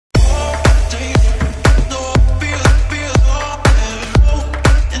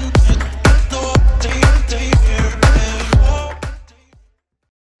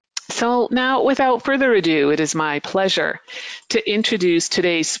So now, without further ado, it is my pleasure to introduce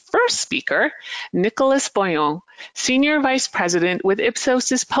today's first speaker, Nicolas Boyon, Senior Vice President with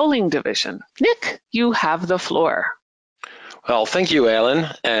Ipsos's Polling Division. Nick, you have the floor. Well, thank you, Ellen,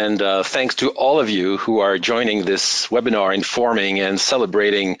 and thanks to all of you who are joining this webinar informing and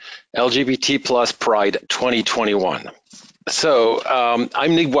celebrating LGBT plus Pride 2021. So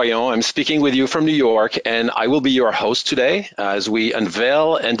I'm Nick Boyon. I'm speaking with you from New York, and I will be your host today as we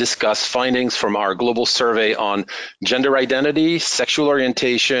unveil and discuss findings from our global survey on gender identity, sexual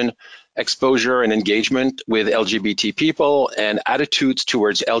orientation, exposure and engagement with LGBT people, and attitudes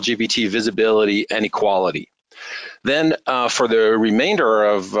towards LGBT visibility and equality. Then for the remainder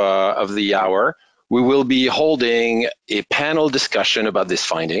of the hour, we will be holding a panel discussion about these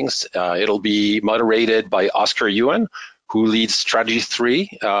findings. It'll be moderated by Oscar Ewan, who leads Strategy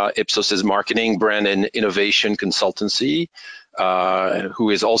 3, Ipsos's marketing, brand, and innovation consultancy, who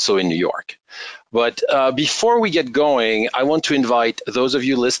is also in New York. But before we get going, I want to invite those of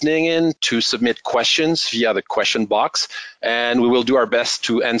you listening in to submit questions via the question box, and we will do our best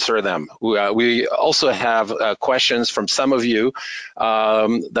to answer them. We also have questions from some of you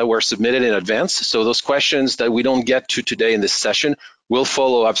that were submitted in advance. So those questions that we don't get to today in this session, we'll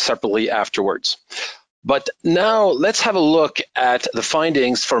follow up separately afterwards. But now let's have a look at the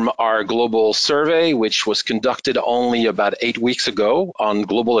findings from our global survey, which was conducted only about 8 weeks ago on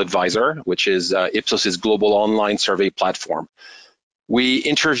Global Advisor, which is Ipsos's global online survey platform. We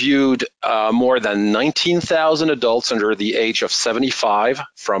interviewed more than 19,000 adults under the age of 75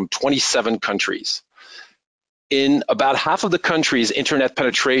 from 27 countries. In about half of the countries, internet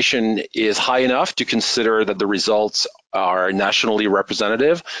penetration is high enough to consider that the results are nationally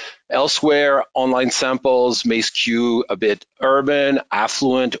representative. Elsewhere, online samples may skew a bit urban,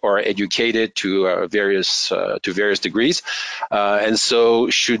 affluent, or educated to various degrees, and so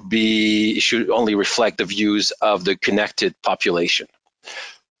should only reflect the views of the connected population.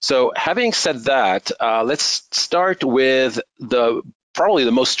 So, having said that, let's start with probably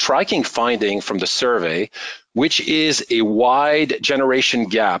the most striking finding from the survey, which is a wide generation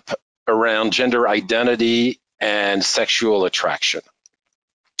gap around gender identity and sexual attraction.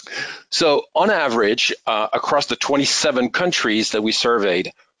 So on average, across the 27 countries that we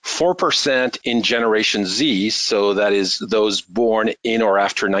surveyed, 4% in Generation Z, so that is those born in or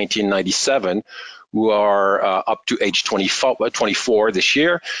after 1997, who are up to age 24 this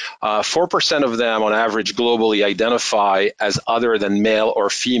year, 4% of them on average globally identify as other than male or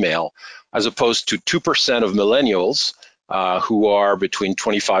female, as opposed to 2% of millennials who are between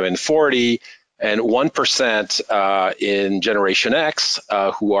 25 and 40, and 1% in Generation X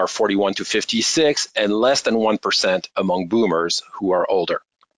who are 41 to 56, and less than 1% among boomers who are older.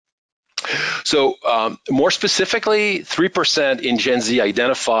 So more specifically, 3% in Gen Z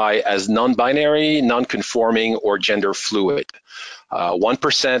identify as non-binary, non-conforming, or gender fluid,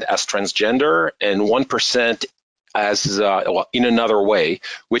 1% as transgender, and 1% as in another way,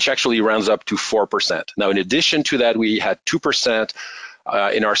 which actually rounds up to 4%. Now, in addition to that, we had 2%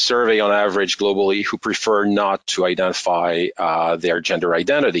 in our survey on average globally who prefer not to identify their gender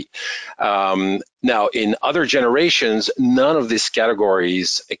identity. Now, in other generations, none of these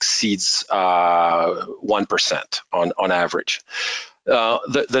categories exceeds 1% on average.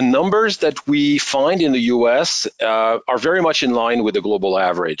 The numbers that we find in the US are very much in line with the global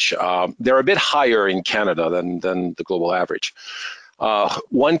average. They're a bit higher in Canada than the global average.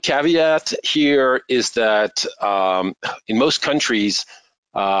 One caveat here is that in most countries,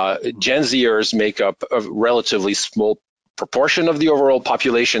 Gen Zers make up a relatively small proportion of the overall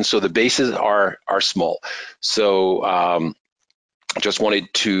population, so the bases are small. So just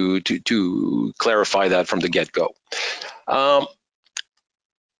wanted to clarify that from the get-go.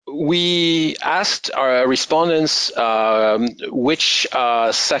 We asked our respondents which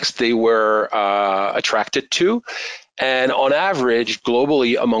sex they were attracted to. And on average,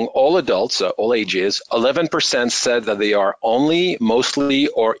 globally, among all adults, all ages, 11% said that they are only, mostly,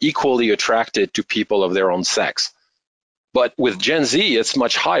 or equally attracted to people of their own sex. But with Gen Z, it's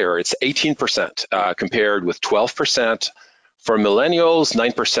much higher. It's 18%, compared with 12% for millennials,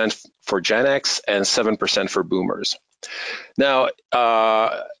 9% for Gen X, and 7% for boomers. Now,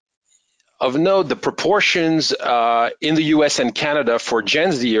 of note, the proportions in the US and Canada for Gen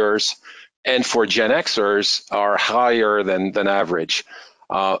Zers and for Gen Xers are higher than average.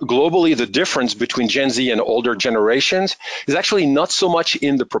 Globally, the difference between Gen Z and older generations is actually not so much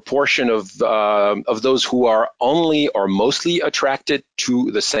in the proportion of those who are only or mostly attracted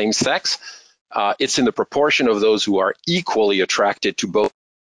to the same sex. It's in the proportion of those who are equally attracted to both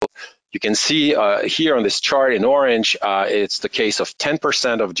You can see here on this chart in orange, it's the case of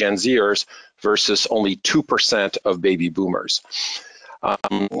 10% of Gen Zers versus only 2% of baby boomers.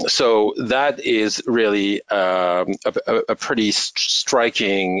 So that is really a pretty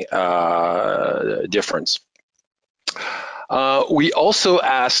striking difference. We also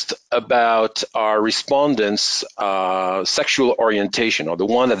asked about our respondents' sexual orientation, or the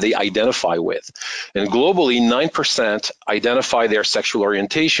one that they identify with. And globally, 9% identify their sexual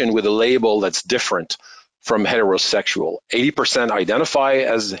orientation with a label that's different from heterosexual. 80% identify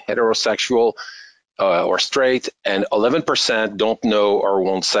as heterosexual or straight, and 11% don't know or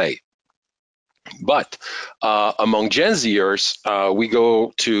won't say. But among Gen Zers, we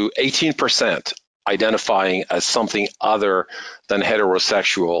go to 18% identifying as something other than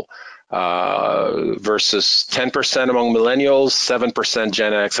heterosexual versus 10% among millennials, 7%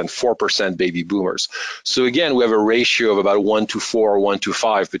 Gen X, and 4% baby boomers. So again, we have a ratio of about 1 to 4, 1 to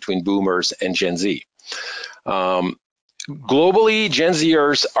 5 between boomers and Gen Z. Globally, Gen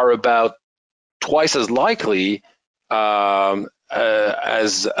Zers are about twice as likely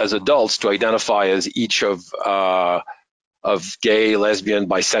as adults to identify as each of gay, lesbian,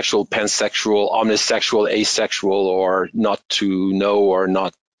 bisexual, pansexual, omnisexual, asexual, or not to know or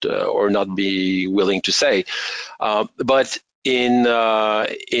not be willing to say. But in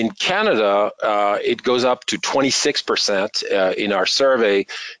Canada, it goes up to 26% in our survey.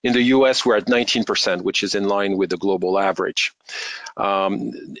 In the US, we're at 19%, which is in line with the global average.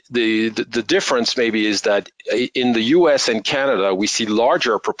 The difference maybe is that in the US and Canada, we see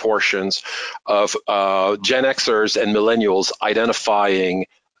larger proportions of Gen Xers and millennials identifying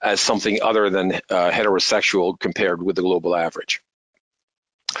as something other than heterosexual compared with the global average.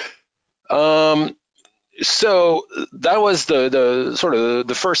 So that was the sort of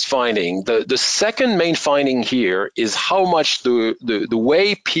the first finding. The second main finding here is how much the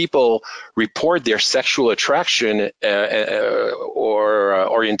way people report their sexual attraction or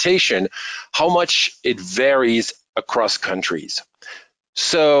orientation, how much it varies across countries.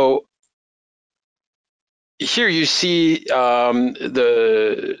 So here you see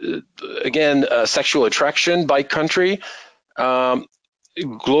sexual attraction by country.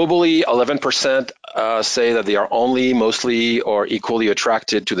 Globally, 11% say that they are only, mostly, or equally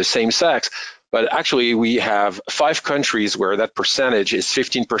attracted to the same sex. But actually, we have 5 countries where that percentage is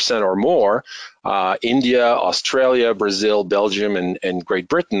 15% or more: India, Australia, Brazil, Belgium, and Great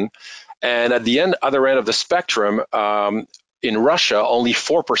Britain. And at the other end of the spectrum, in Russia, only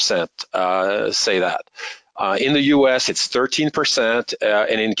 4% say that. In the US, it's 13%,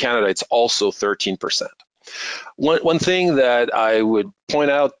 and in Canada, it's also 13%. One thing that I would point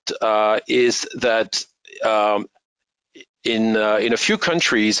out is that in a few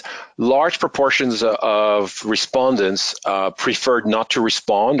countries, large proportions of respondents preferred not to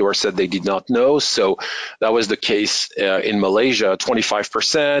respond or said they did not know. So that was the case in Malaysia,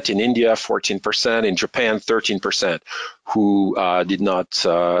 25%, in India, 14%, in Japan, 13%, who did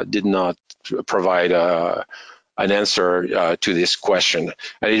not provide an answer to this question.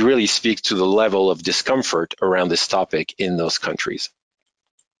 And it really speaks to the level of discomfort around this topic in those countries.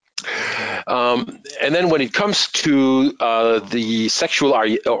 And then when it comes to the sexual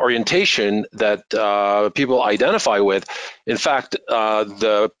orientation that people identify with, in fact,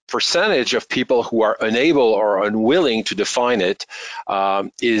 the percentage of people who are unable or unwilling to define it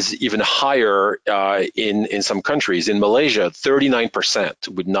is even higher in some countries. In Malaysia, 39%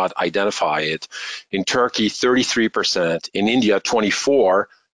 would not identify it. In Turkey, 33%. In India, 24%.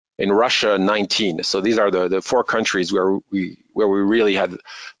 In Russia, 19%. So these are the 4 countries where we really had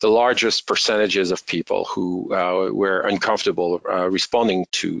the largest percentages of people who were uncomfortable responding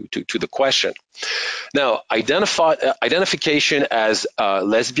to the question. Now, identification as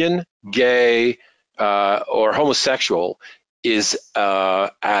lesbian, gay, or homosexual is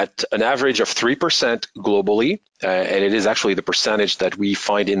at an average of 3% globally, and it is actually the percentage that we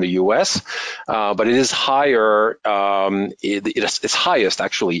find in the US, but it is higher, it's highest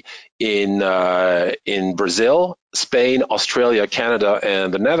actually in Brazil, Spain, Australia, Canada,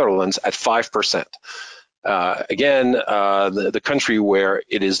 and the Netherlands at 5%. Again, the country where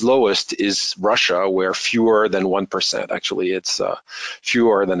it is lowest is Russia, where fewer than 1%. Actually, it's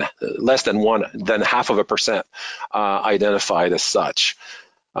less than 0.5% identified as such.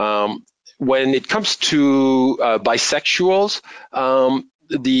 When it comes to bisexuals,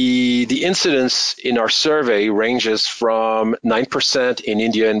 the incidence in our survey ranges from 9% in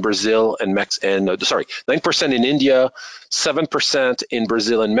India and Brazil and 9% in India, 7% in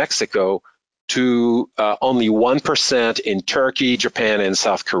Brazil and Mexico, to only 1% in Turkey, Japan, and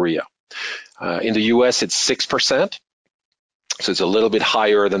South Korea. In the US, it's 6%. So it's a little bit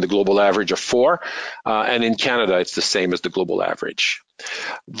higher than the global average of 4. And in Canada, it's the same as the global average.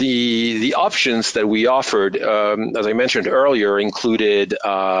 The options that we offered, as I mentioned earlier, included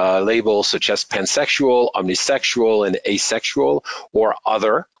labels such as pansexual, omnisexual, and asexual, or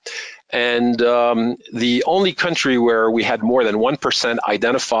other. And the only country where we had more than 1%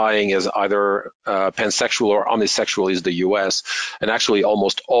 identifying as either pansexual or omnisexual is the US. And actually,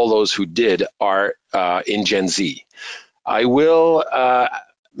 almost all those who did are in Gen Z. I will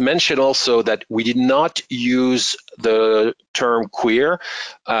mention also that we did not use the term queer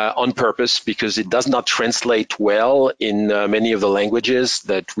on purpose because it does not translate well in many of the languages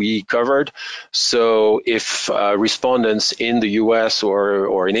that we covered. So if respondents in the US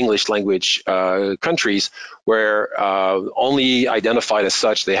or in English language countries were only identified as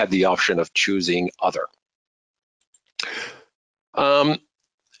such, they had the option of choosing other.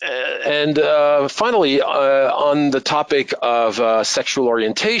 And finally, on the topic of sexual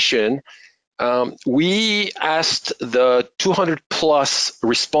orientation, we asked the 200 plus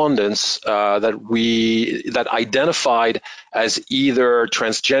respondents that identified as either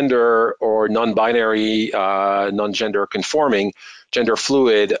transgender or non-binary, non-gender conforming, gender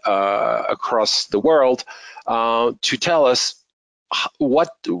fluid across the world to tell us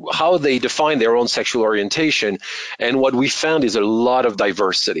how they define their own sexual orientation. And what we found is a lot of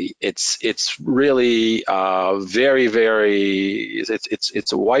diversity. It's really it's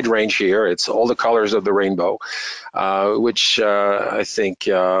a wide range here. It's all the colors of the rainbow, which I think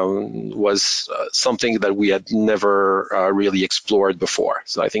was something that we had never really explored before.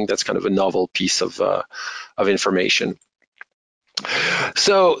 So I think that's kind of a novel piece of information.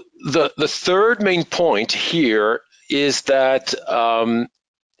 So the third main point here is that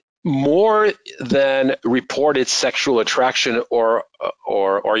more than reported sexual attraction or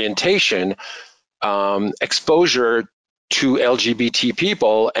orientation, exposure to LGBT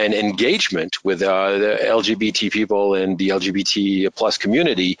people and engagement with the LGBT people and the LGBT plus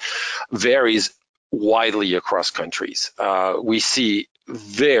community varies widely across countries. We see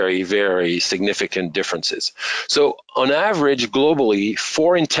very, very significant differences. So on average, globally,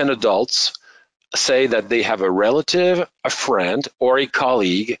 4 in 10 adults say that they have a relative, a friend, or a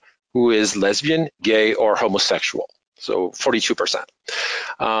colleague who is lesbian, gay, or homosexual. So 42%.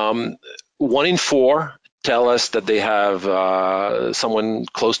 1 in 4 tell us that they have someone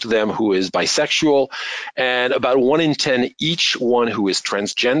close to them who is bisexual, and about 1 in 10 each one who is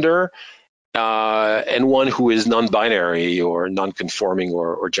transgender, and one who is non-binary or non-conforming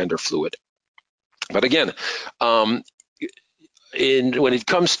or gender fluid. But again, when it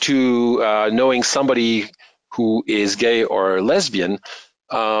comes to knowing somebody who is gay or lesbian,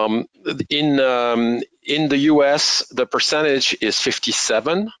 in the US, the percentage is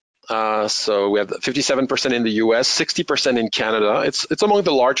 57. So we have 57% in the US, 60% in Canada. It's among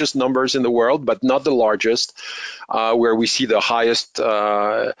the largest numbers in the world, but not the largest. Where we see the highest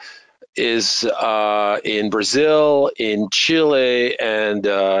is in Brazil, in Chile, and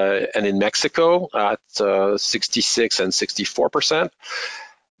in Mexico at 66 and 64%.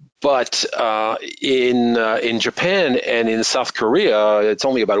 But in Japan and in South Korea, it's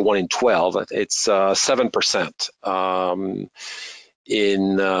only about 1 in 12. It's 7%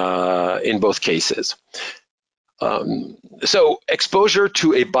 in both cases. So exposure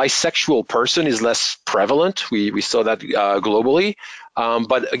to a bisexual person is less prevalent. We saw that globally.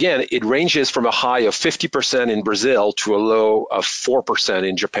 But again, it ranges from a high of 50% in Brazil to a low of 4%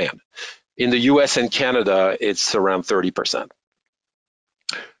 in Japan. In the US and Canada, it's around 30%.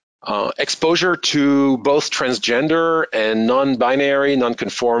 Exposure to both transgender and non-binary,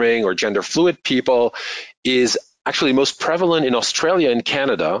 non-conforming, or gender fluid people is actually most prevalent in Australia and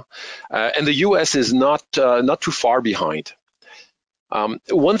Canada, and the US is not too far behind.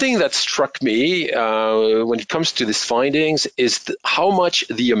 One thing that struck me when it comes to these findings is how much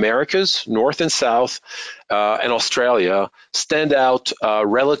the Americas, North and South, and Australia stand out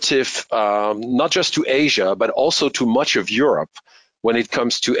relative not just to Asia, but also to much of Europe when it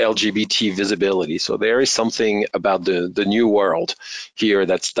comes to LGBT visibility. So there is something about the new world here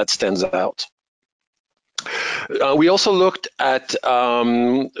that stands out. We also looked at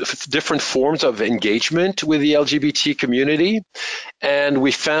different forms of engagement with the LGBT community, and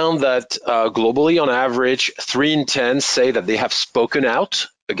we found that globally, on average, 3 in 10 say that they have spoken out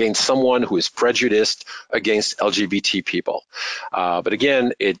against someone who is prejudiced against LGBT people. But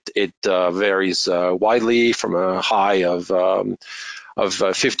again, it varies widely from a high of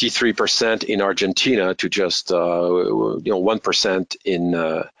 53% in Argentina to just 1%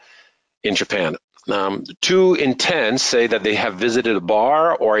 in Japan. 2 in 10 say that they have visited a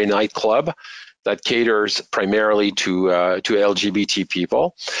bar or a nightclub, that caters primarily to LGBT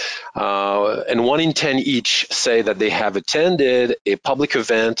people. And 1 in 10 each say that they have attended a public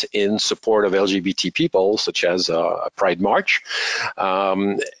event in support of LGBT people, such as a Pride March,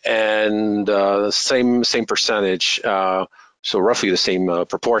 and same percentage. So roughly the same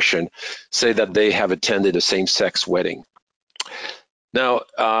proportion, say that they have attended a same-sex wedding. Now,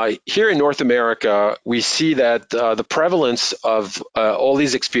 here in North America, we see that the prevalence of all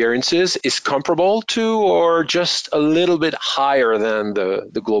these experiences is comparable to or just a little bit higher than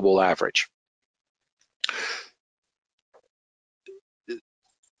the global average.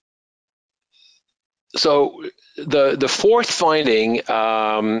 So the fourth finding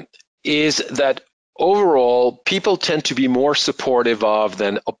is that overall, people tend to be more supportive of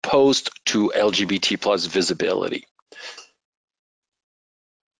than opposed to LGBT plus visibility.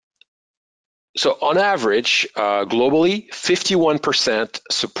 So on average, globally, 51%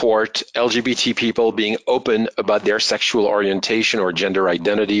 support LGBT people being open about their sexual orientation or gender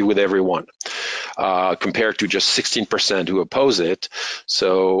identity with everyone, compared to just 16% who oppose it.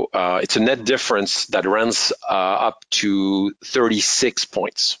 So it's a net difference that runs up to 36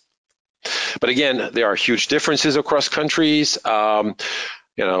 points. But again, there are huge differences across countries. With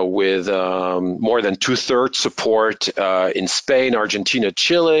more than 2/3 support in Spain, Argentina,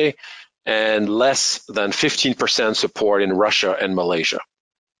 Chile, and less than 15% support in Russia and Malaysia.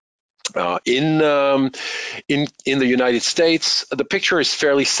 In the United States, the picture is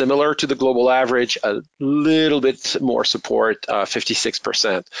fairly similar to the global average, a little bit more support,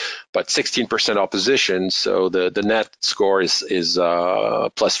 56%, but 16% opposition, so the net score is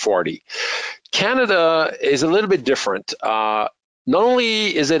plus 40. Canada is a little bit different. Not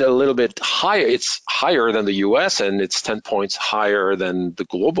only is it a little bit higher, it's higher than the US and it's 10 points higher than the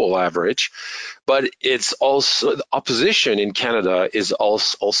global average, but it's also, the opposition in Canada is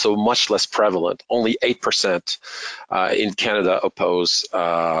also much less prevalent. Only 8% in Canada oppose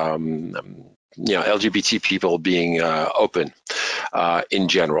LGBT people being open in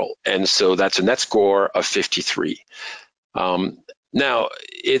general. And so that's a net score of 53. Now,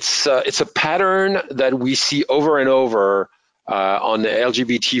 it's a pattern that we see over and over on the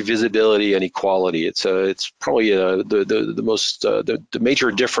LGBT visibility and equality. It's probably the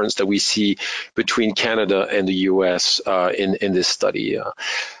major difference that we see between Canada and the U.S. in this study.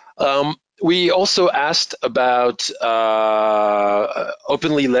 We also asked about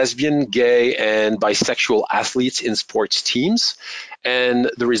openly lesbian, gay, and bisexual athletes in sports teams, and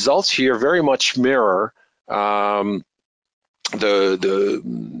the results here very much mirror the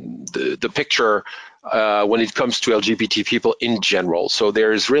picture when it comes to LGBT people in general. So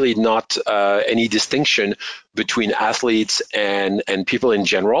there's really not any distinction between athletes and people in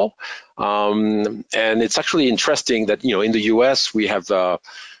general. And it's actually interesting that, in the US, we have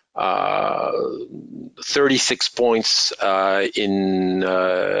 36 points in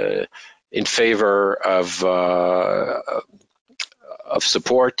favor of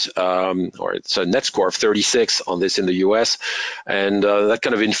support, or it's a net score of 36 on this in the US, and that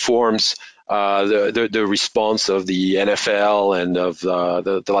kind of informs the response of the NFL and of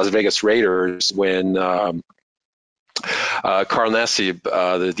the Las Vegas Raiders when Carl Nassib,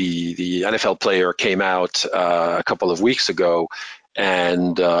 the NFL player, came out a couple of weeks ago,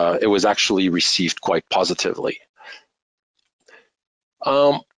 and it was actually received quite positively.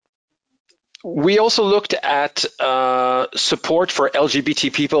 We also looked at support for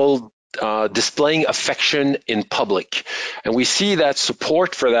LGBT people displaying affection in public, and we see that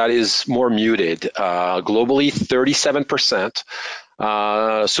support for that is more muted. Globally, 37%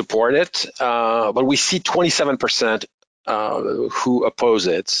 support it, but we see 27% who oppose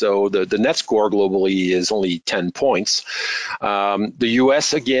it. So the net score globally is only 10 points. The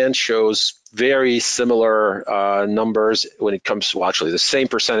US again shows very similar numbers when it comes to actually the same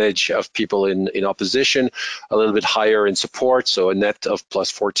percentage of people in opposition, a little bit higher in support, so a net of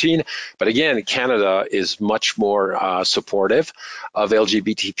plus 14. But again, Canada is much more supportive of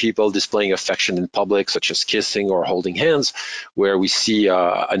LGBT people displaying affection in public, such as kissing or holding hands, where we see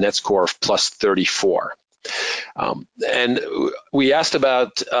a net score of plus 34. And we asked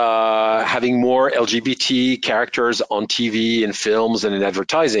about having more LGBT characters on TV, in films, and in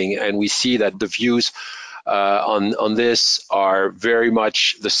advertising, and we see that the views on this are very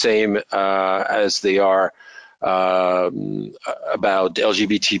much the same as they are about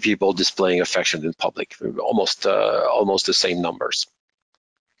LGBT people displaying affection in public, almost the same numbers.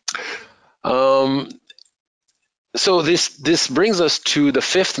 So this brings us to the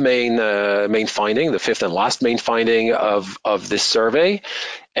fifth main finding, the fifth and last main finding of this survey,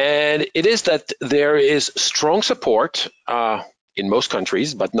 and it is that there is strong support in most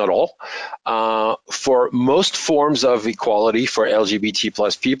countries, but not all, for most forms of equality for LGBT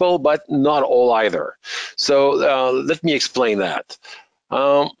plus people, but not all either. So let me explain that.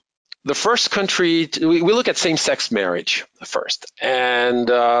 The first country, we look at same-sex marriage first. And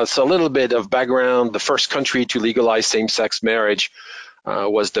so a little bit of background, the first country to legalize same-sex marriage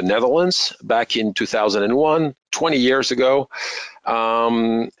was the Netherlands back in 2001, 20 years ago.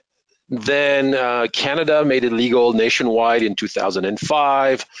 Then Canada made it legal nationwide in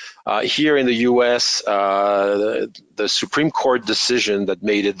 2005. Here in the US, the Supreme Court decision that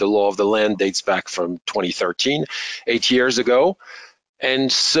made it the law of the land dates back from 2013, 8 years ago.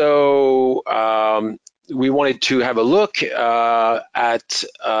 And so we wanted to have a look at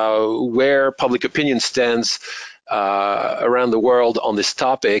where public opinion stands around the world on this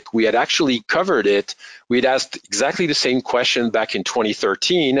topic. We had actually covered it. We had asked exactly the same question back in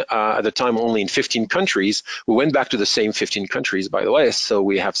 2013, at the time only in 15 countries. We went back to the same 15 countries, by the way, so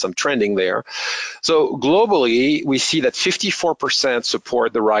we have some trending there. So globally, we see that 54%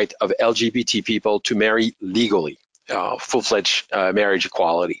 support the right of LGBT people to marry legally. Full-fledged marriage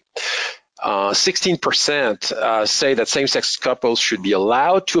equality. 16% say that same-sex couples should be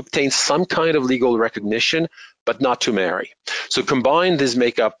allowed to obtain some kind of legal recognition, but not to marry. So combined, these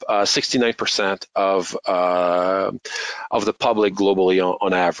make up 69% of the public globally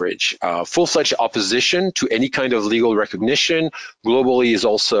on average. Full-fledged opposition to any kind of legal recognition globally is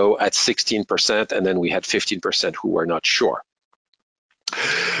also at 16%, and then we had 15% who were not sure.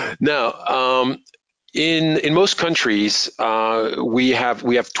 Now, in most countries, we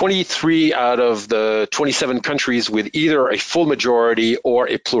have 23 out of the 27 countries with either a full majority or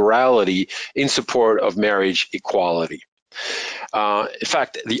a plurality in support of marriage equality. In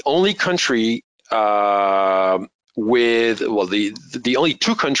fact, the only country the only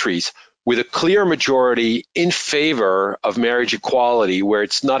two countries with a clear majority in favor of marriage equality, where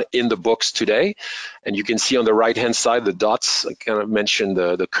it's not in the books today. And you can see on the right-hand side, the dots kind of mention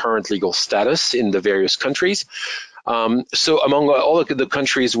the current legal status in the various countries. So among all of the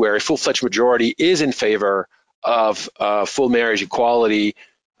countries where a full-fledged majority is in favor of full marriage equality,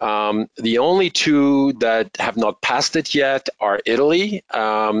 the only two that have not passed it yet are Italy,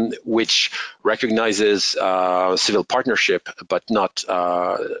 which recognizes civil partnership but not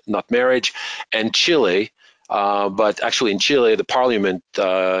marriage, and Chile. But actually, in Chile, the parliament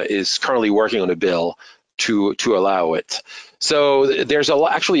is currently working on a bill to allow it. So there's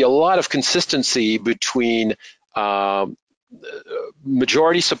actually a lot of consistency between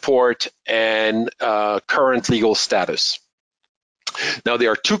majority support and current legal status. Now, there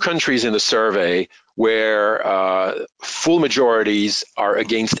are two countries in the survey where full majorities are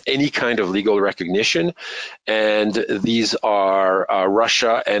against any kind of legal recognition, and these are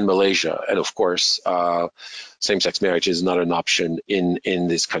Russia and Malaysia. And of course, same-sex marriage is not an option in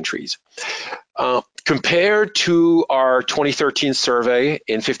these countries. Compared to our 2013 survey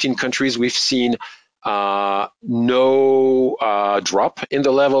in 15 countries, we've seen no drop in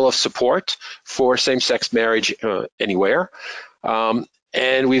the level of support for same-sex marriage anywhere.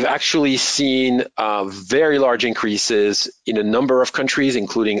 And we've actually seen very large increases in a number of countries,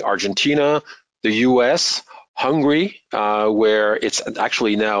 including Argentina, the US, Hungary, where it's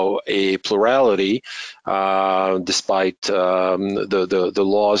actually now a plurality, despite the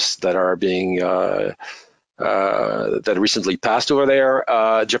laws that are being that recently passed over there,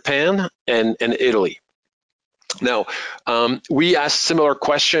 Japan and Italy. Now, we asked similar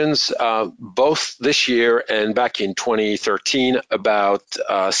questions both this year and back in 2013 about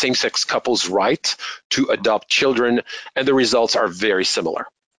same-sex couples' right to adopt children, and the results are very similar.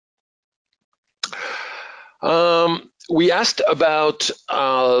 We asked about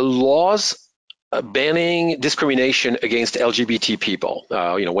laws banning discrimination against LGBT people,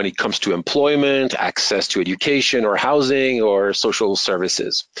 when it comes to employment, access to education or housing or social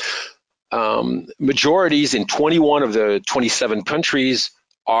services. Majorities in 21 of the 27 countries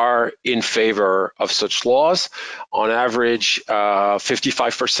are in favor of such laws. On average,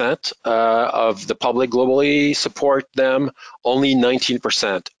 55% of the public globally support them. Only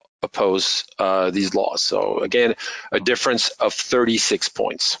 19% oppose these laws. So again, a difference of 36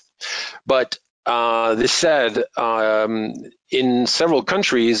 points. But this said, in several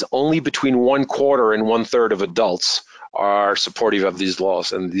countries, only between 1/4 and 1/3 of adults are supportive of these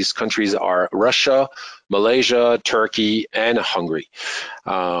laws, and these countries are Russia, Malaysia, Turkey, and Hungary.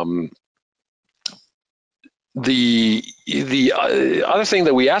 The other thing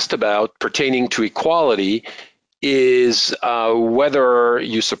that we asked about pertaining to equality is whether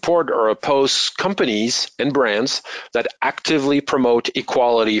you support or oppose companies and brands that actively promote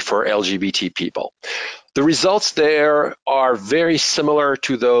equality for LGBT people. The results there are very similar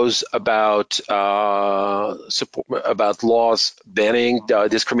to those about laws banning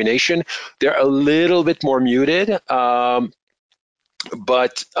discrimination. They're a little bit more muted, but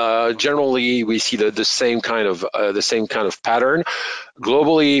generally we see the same kind of pattern.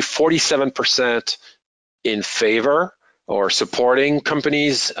 Globally, 47% in favor or supporting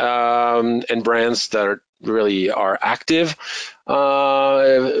companies and brands that really are active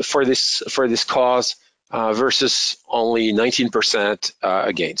for this cause. Versus only 19%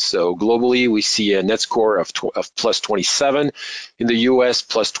 against. So globally, we see a net score of plus 27, in the US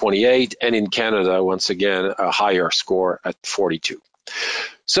plus 28, and in Canada, once again, a higher score at 42.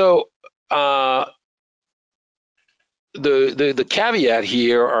 So the caveat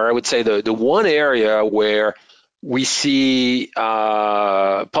here, or I would say the one area where we see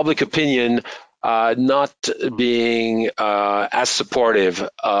public opinion not being as supportive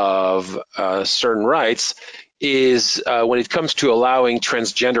of certain rights is when it comes to allowing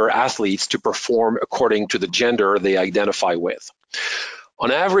transgender athletes to perform according to the gender they identify with.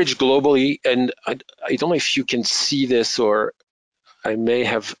 On average, globally, and I don't know if you can see this, or I may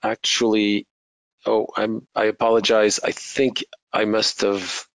have actually, I apologize. I think I must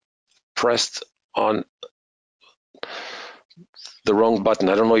have pressed on the wrong button.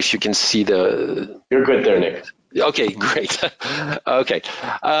 I don't know if you can see the... You're good there, Nick. Okay, great. Okay.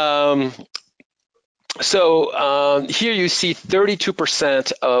 So here you see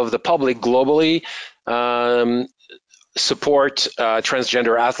 32% of the public globally support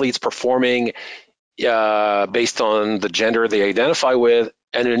transgender athletes performing based on the gender they identify with,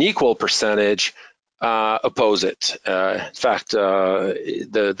 and an equal percentage oppose it. In fact,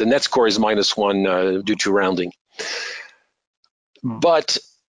 the net score is -1 due to rounding. But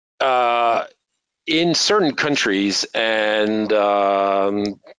in certain countries, and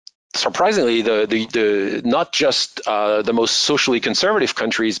surprisingly, the not just the most socially conservative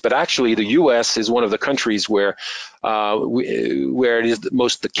countries, but actually the U.S. is one of the countries where it is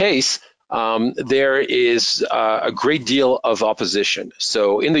most the case. There is a great deal of opposition.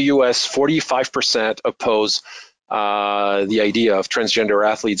 So in the U.S., 45% oppose the idea of transgender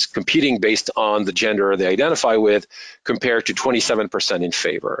athletes competing based on the gender they identify with, compared to 27% in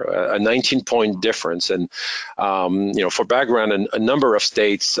favor, a 19-point difference. And for background, a number of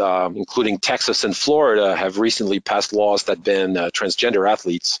states, including Texas and Florida, have recently passed laws that ban transgender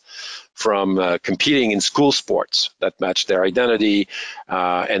athletes from competing in school sports that match their identity.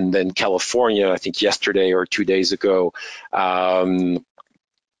 And then California, I think yesterday or 2 days ago,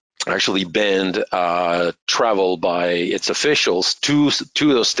 actually banned travel by its officials to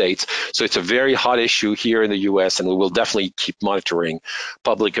those states. So it's a very hot issue here in the US, and we will definitely keep monitoring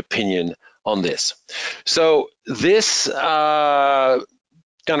public opinion on this. So this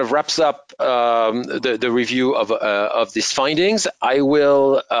kind of wraps up the review of these findings. I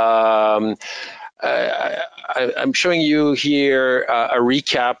will I'm showing you here a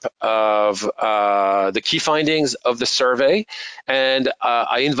recap of the key findings of the survey, and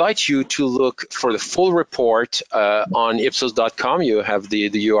I invite you to look for the full report on Ipsos.com. You have the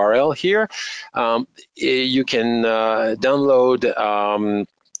URL here. You can download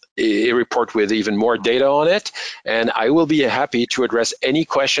a report with even more data on it, and I will be happy to address any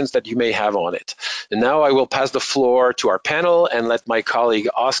questions that you may have on it. And now I will pass the floor to our panel and let my colleague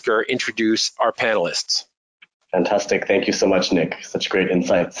Oscar introduce our panelists. Fantastic. Thank you so much, Nick. Such great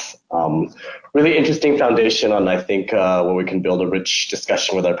insights. Really interesting foundation on, I think, where we can build a rich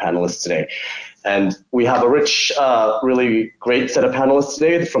discussion with our panelists today. And we have a rich, really great set of panelists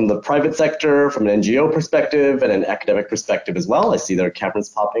today from the private sector, from an NGO perspective, and an academic perspective as well. I see their cameras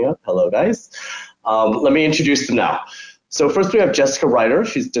popping up. Hello, guys. Let me introduce them now. So first we have Jessica Ryder.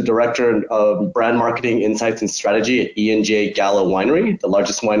 She's the Director of Brand Marketing, Insights, and Strategy at E&J Gallo Winery, the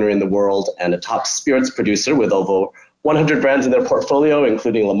largest winery in the world and a top spirits producer with over 100 brands in their portfolio,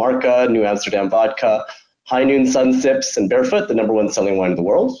 including La Marca, New Amsterdam Vodka, High Noon Sun Sips, and Barefoot, the #1 selling wine in the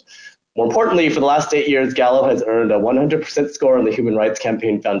world. More importantly, for the last 8 years, Gallo has earned a 100% score on the Human Rights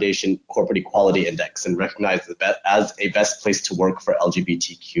Campaign Foundation Corporate Equality Index and recognized as a best place to work for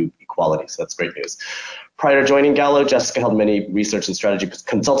LGBTQ equality. So that's great news. Prior to joining Gallo, Jessica held many research and strategy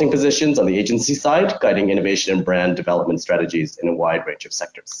consulting positions on the agency side, guiding innovation and brand development strategies in a wide range of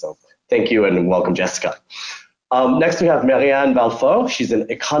sectors. So thank you and welcome, Jessica. Next, we have Marianne Balfour. She's an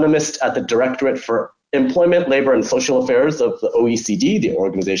economist at the Directorate for Employment, Labor, and Social Affairs of the OECD, the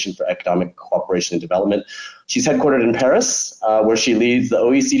Organization for Economic Cooperation and Development. She's headquartered in Paris, where she leads the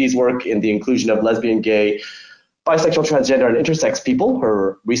OECD's work in the inclusion of lesbian, gay, bisexual, transgender, and intersex people.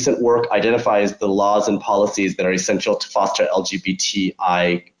 Her recent work identifies the laws and policies that are essential to foster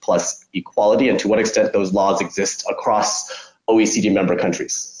LGBTI plus equality and to what extent those laws exist across OECD member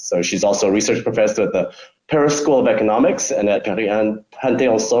countries. So she's also a research professor at the Paris School of Economics and at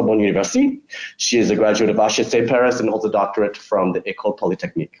Panthéon-Sorbonne University. She is a graduate of HEC Paris and holds a doctorate from the École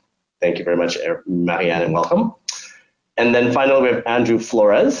Polytechnique. Thank you very much, Marianne, and welcome. And then finally, we have Andrew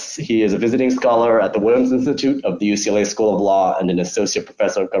Flores. He is a visiting scholar at the Williams Institute of the UCLA School of Law and an associate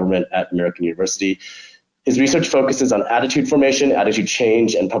professor of government at American University. His research focuses on attitude formation, attitude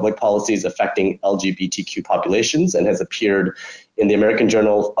change, and public policies affecting LGBTQ populations and has appeared in the American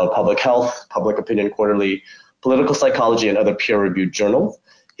Journal of Public Health, Public Opinion Quarterly, Political Psychology, and other peer-reviewed journals.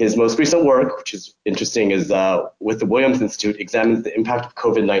 His most recent work, which is interesting, is with the Williams Institute, examines the impact of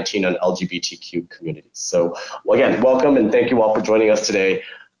COVID-19 on LGBTQ communities. So again, welcome and thank you all for joining us today.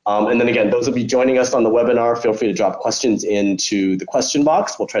 And then again, those of you joining us on the webinar, feel free to drop questions into the question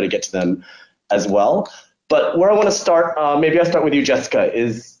box. We'll try to get to them as well. But where I want to start, maybe I'll start with you, Jessica,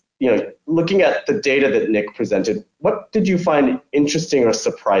 is looking at the data that Nick presented, what did you find interesting or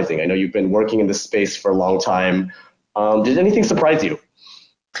surprising? I know you've been working in this space for a long time. Did anything surprise you?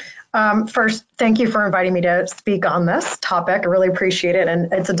 First, thank you for inviting me to speak on this topic. I really appreciate it,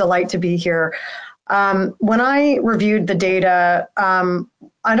 and it's a delight to be here. When I reviewed the data,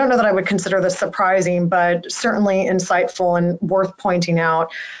 I don't know that I would consider this surprising, but certainly insightful and worth pointing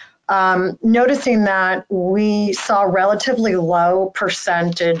out. Noticing that we saw a relatively low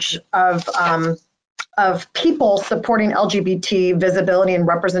percentage of people supporting LGBT visibility and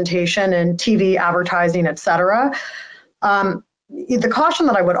representation in TV, advertising, et cetera. The caution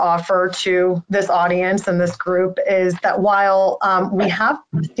that I would offer to this audience and this group is that while we have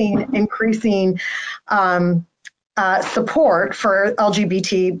seen increasing support for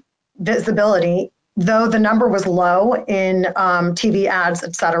LGBT visibility, though the number was low in TV ads,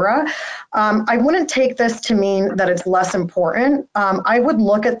 et cetera, I wouldn't take this to mean that it's less important. I would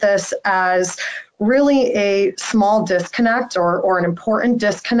look at this as really a small disconnect or an important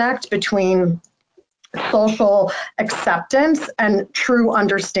disconnect between social acceptance and true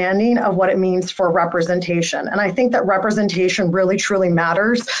understanding of what it means for representation. And I think that representation really, truly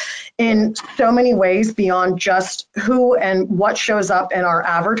matters in so many ways beyond just who and what shows up in our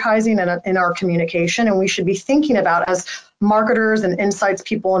advertising and in our communication. And we should be thinking about, as marketers and insights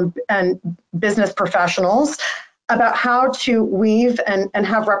people and business professionals, about how to weave and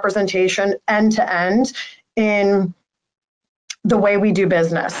have representation end to end in the way we do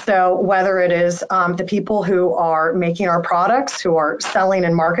business. So whether it is the people who are making our products, who are selling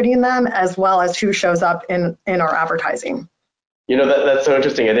and marketing them, as well as who shows up in our advertising. That's so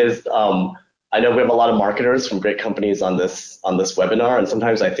interesting. It is. I know we have a lot of marketers from great companies on this webinar, and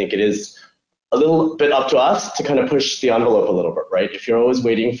sometimes I think it is a little bit up to us to kind of push the envelope a little bit, right? If you're always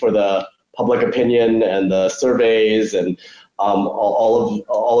waiting for the public opinion and the surveys and all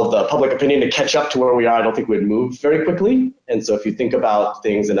of the public opinion to catch up to where we are, I don't think we'd move very quickly. And so if you think about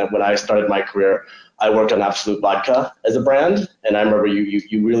things, and when I started my career, I worked on Absolute Vodka as a brand, and I remember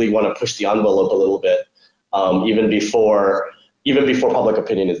you really want to push the envelope a little bit, even before public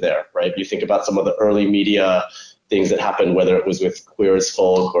opinion is there, right? You think about some of the early media things that happened, whether it was with Queer as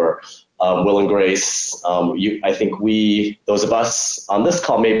Folk or Will and Grace. I think those of us on this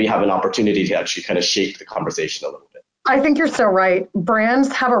call, maybe have an opportunity to actually kind of shape the conversation a little bit. I think you're so right.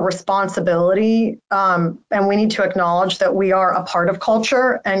 Brands have a responsibility, and we need to acknowledge that we are a part of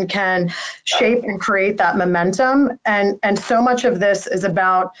culture and can shape and create that momentum. And so much of this is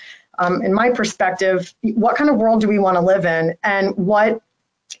about, in my perspective, what kind of world do we want to live in, and what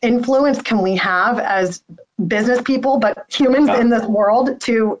influence can we have as business people, but humans in this world,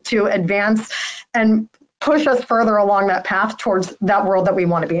 to advance and push us further along that path towards that world that we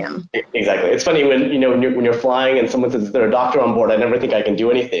want to be in. Exactly. It's funny when you're flying and someone says they're a doctor on board, I never think I can do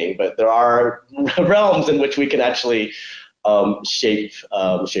anything, but there are realms in which we can actually shape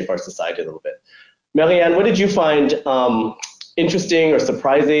our society a little bit. Marianne, what did you find interesting or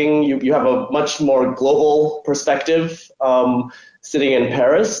surprising? You have a much more global perspective sitting in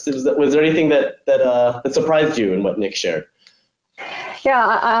Paris. Was there anything that surprised you in what Nick shared?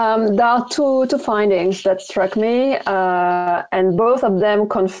 Yeah, there are two findings that struck me, and both of them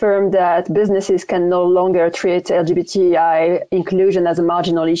confirm that businesses can no longer treat LGBTI inclusion as a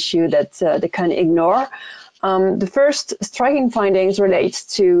marginal issue that they can ignore. The first striking findings relates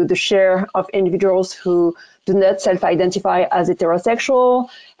to the share of individuals who do not self-identify as heterosexual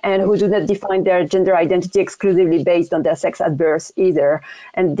and who do not define their gender identity exclusively based on their sex at birth either.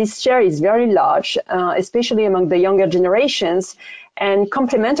 And this share is very large, especially among the younger generations. And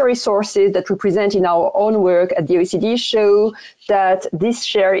complementary sources that we present in our own work at the OECD show that this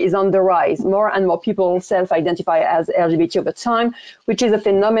share is on the rise. More and more people self-identify as LGBT over time, which is a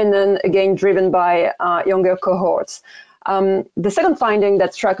phenomenon, again, driven by younger cohorts. The second finding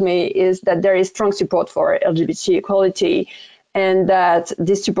that struck me is that there is strong support for LGBT equality, and that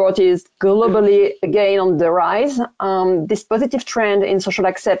this support is globally, again, on the rise. This positive trend in social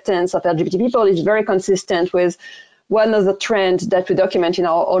acceptance of LGBT people is very consistent with one other trend that we document in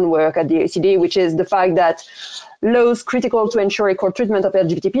our own work at the OECD, which is the fact that laws critical to ensure equal treatment of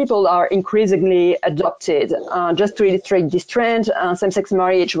LGBT people are increasingly adopted. Just to illustrate this trend, same-sex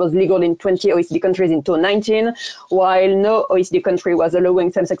marriage was legal in 20 OECD countries in 2019, while no OECD country was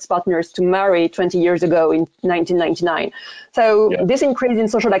allowing same-sex partners to marry 20 years ago in 1999. So this increase in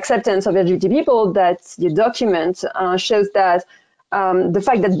social acceptance of LGBT people that you document shows that the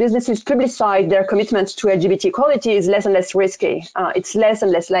fact that businesses publicize their commitment to LGBT equality is less and less risky. It's less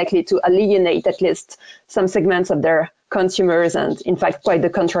and less likely to alienate at least some segments of their consumers, and in fact, quite the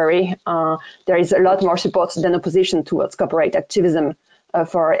contrary. There is a lot more support than opposition towards corporate activism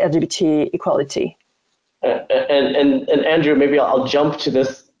for LGBT equality. And Andrew, maybe I'll jump to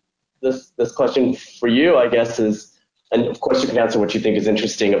this question for you, I guess, and of course you can answer what you think is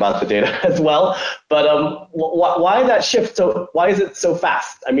interesting about the data as well, but why that shift? So why is it so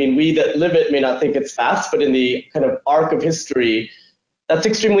fast? I mean, we that live it may not think it's fast, but in the kind of arc of history, that's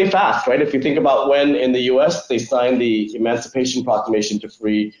extremely fast, right? If you think about when in the US they signed the Emancipation Proclamation to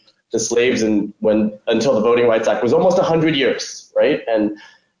free the slaves, and when until the Voting Rights Act was almost 100 years, right? And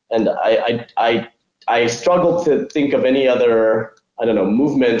I struggle to think of any other, I don't know,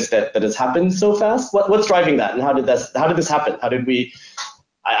 movements that has happened so fast. What's driving that, and how did this happen? How did we?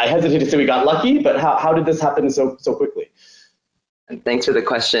 I hesitate to say we got lucky, but how did this happen so quickly? Thanks for the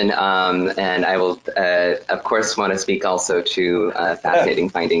question, and I will, of course, want to speak also to fascinating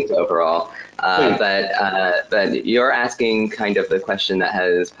findings overall. But you're asking kind of the question that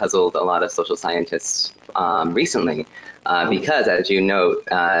has puzzled a lot of social scientists recently. Because, as you note,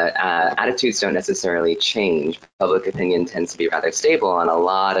 attitudes don't necessarily change. Public opinion tends to be rather stable on a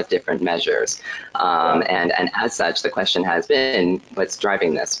lot of different measures. And as such, the question has been, what's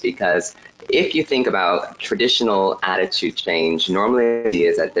driving this? Because if you think about traditional attitude change, normally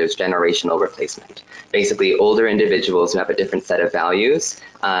is that there's generational replacement. Basically, older individuals who have a different set of values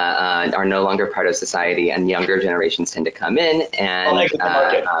are no longer part of society, and younger generations tend to come in and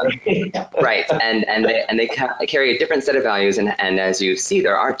right, and they carry a different set of values, and as you see,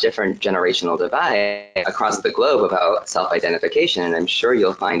 there are different generational divides across the globe about self-identification, and I'm sure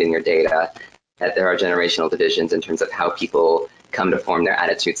you'll find in your data that there are generational divisions in terms of how people come to form their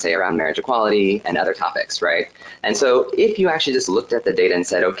attitudes, say, around marriage equality and other topics, right? And so if you actually just looked at the data and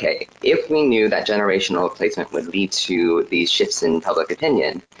said, okay, if we knew that generational replacement would lead to these shifts in public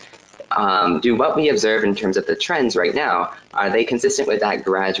opinion, do what we observe in terms of the trends right now, are they consistent with that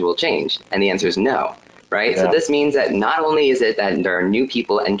gradual change? And the answer is no. Right. Yeah. So this means that not only is it that there are new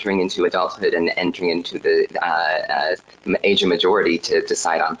people entering into adulthood and entering into the age of majority to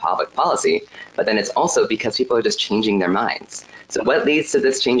decide on public policy, but then it's also because people are just changing their minds. So what leads to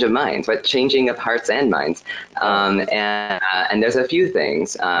this change of minds? What changing of hearts and minds? And there's a few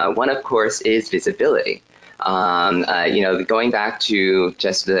things. One, of course, is visibility. Going back to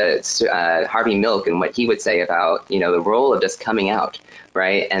just the Harvey Milk and what he would say about, the role of just coming out.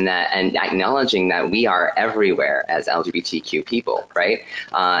 Right, and acknowledging that we are everywhere as LGBTQ people, right,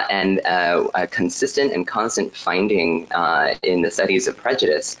 and a consistent and constant finding in the studies of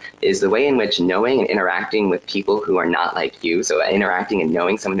prejudice is the way in which knowing and interacting with people who are not like you, so interacting and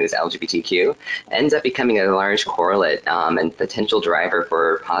knowing someone who's LGBTQ, ends up becoming a large correlate and potential driver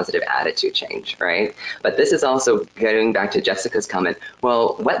for positive attitude change, right? But this is also getting back to Jessica's comment.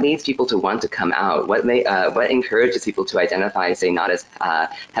 Well, what leads people to want to come out? What encourages people to identify, say, not as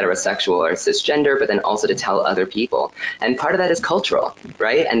heterosexual or cisgender, but then also to tell other people. And part of that is cultural,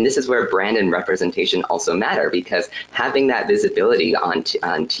 right? And this is where brand and representation also matter, because having that visibility on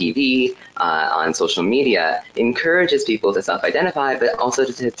TV, on social media, encourages people to self-identify, but also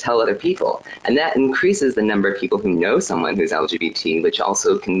to tell other people. And that increases the number of people who know someone who's LGBT, which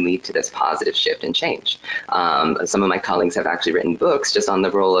also can lead to this positive shift and change. Some of my colleagues have actually written books just on the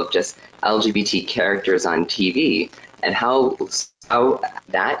role of just LGBT characters on TV. and how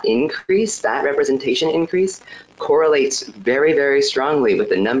that increase, that representation increase, correlates very, very strongly with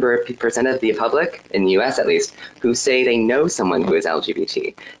the number of percent of the public, in the US at least, who say they know someone who is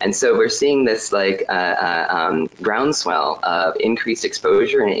LGBT. And so we're seeing this like groundswell of increased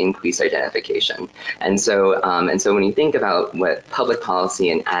exposure and increased identification. And so when you think about what public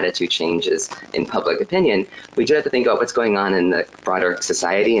policy and attitude changes in public opinion, we do have to think about what's going on in the broader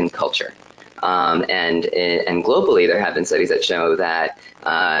society and culture. And globally, there have been studies that show that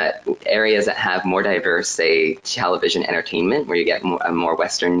areas that have more diverse, say, television entertainment, where you get more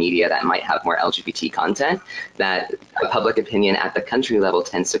Western media that might have more LGBT content, that public opinion at the country level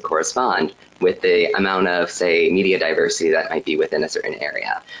tends to correspond with the amount of, say, media diversity that might be within a certain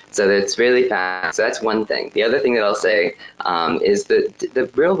area. So it's really fast. So that's one thing. The other thing that I'll say is the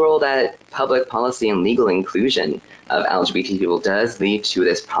real role that public policy and legal inclusion of LGBT people does lead to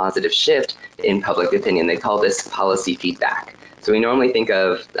this positive shift in public opinion. They call this policy feedback. So we normally think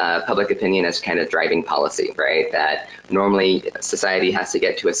of public opinion as kind of driving policy, right? That normally society has to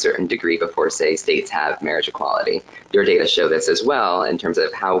get to a certain degree before, say, states have marriage equality. Your data show this as well in terms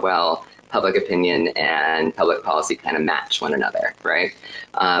of how well public opinion and public policy kind of match one another, right?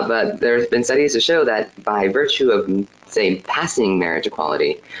 But there's been studies to show that by virtue of, say, passing marriage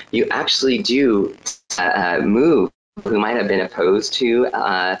equality, you actually do move who might have been opposed to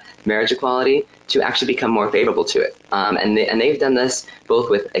marriage equality to actually become more favorable to it. And they've done this both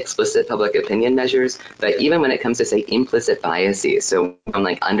with explicit public opinion measures, but even when it comes to, say, implicit biases, so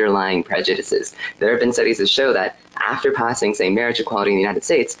like underlying prejudices, there have been studies that show that after passing, say, marriage equality in the United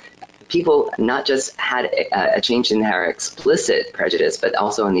States, people not just had a change in their explicit prejudice, but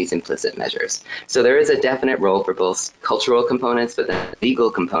also in these implicit measures. So there is a definite role for both cultural components, but then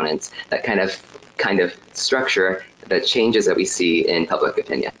legal components that kind of structure the changes that we see in public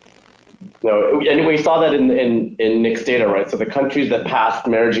opinion. No, and we saw that in Nick's data, right? So the countries that passed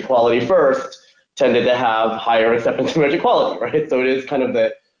marriage equality first tended to have higher acceptance of marriage equality, right? So it is kind of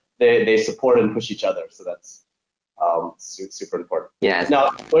that they support and push each other. So that's super important. Yeah.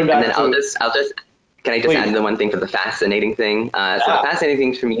 Now, going back and then I'll just can I just add the one thing for the fascinating thing? So the fascinating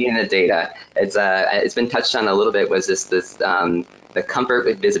thing for me in the data, it's been touched on a little bit, was this the comfort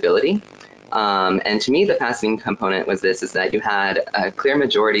with visibility. And to me, the fascinating component was is that you had clear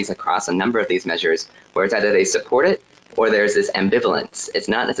majorities across a number of these measures, where it's either they support it or there's this ambivalence. It's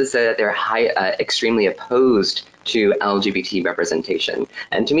not necessarily that they're extremely opposed to LGBT representation.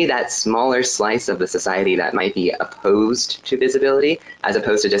 And to me, that smaller slice of the society that might be opposed to visibility, as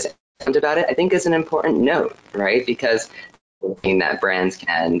opposed to just about it, I think is an important note, right? Because that brands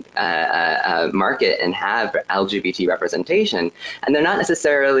can market and have LGBT representation, and they're not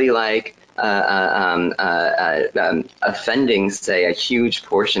necessarily like offending, say, a huge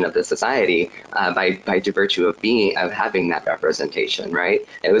portion of the society by virtue of having that representation, right?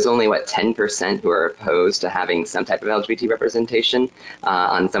 It was only 10% who are opposed to having some type of LGBT representation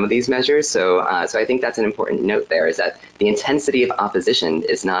on some of these measures. So I think that's an important note there, is that the intensity of opposition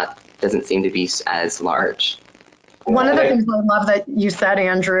doesn't seem to be as large. One of the things I love that you said,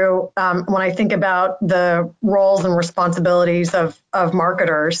 Andrew, when I think about the roles and responsibilities of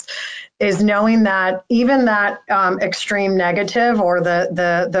marketers, is knowing that even that extreme negative or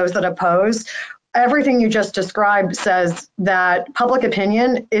those that oppose, everything you just described says that public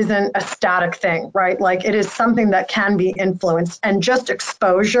opinion isn't a static thing, right? Like, it is something that can be influenced, and just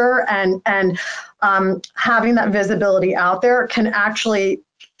exposure and having that visibility out there can actually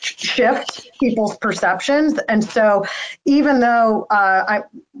shift people's perceptions. And so even though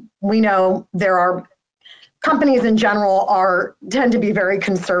we know there are companies in general tend to be very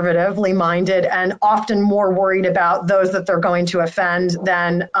conservatively minded and often more worried about those that they're going to offend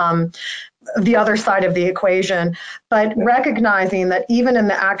than the other side of the equation, but recognizing that even in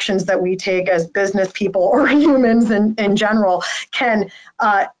the actions that we take as business people or humans in general can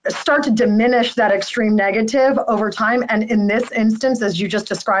start to diminish that extreme negative over time. And in this instance, as you just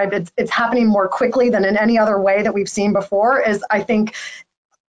described, it's happening more quickly than in any other way that we've seen before, is, I think,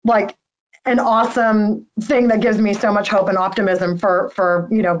 like an awesome thing that gives me so much hope and optimism for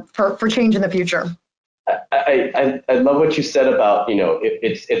change in the future. I love what you said about,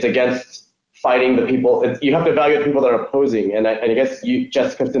 it's against fighting the people. You have to evaluate the people that are opposing. And I guess you,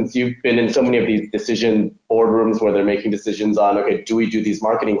 Jessica, since you've been in so many of these decision boardrooms where they're making decisions on, okay, do we do these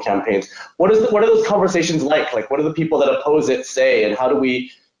marketing campaigns? What are those conversations like? Like, what do the people that oppose it say, and how do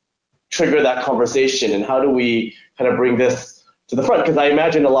we trigger that conversation, and how do we kind of bring this to the front? Because I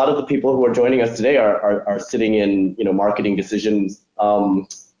imagine a lot of the people who are joining us today are sitting in, marketing decisions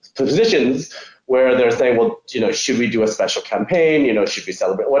positions where they're saying, well, should we do a special campaign? Should we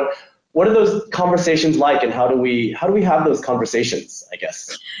celebrate? what are those conversations like, and how do we have those conversations, I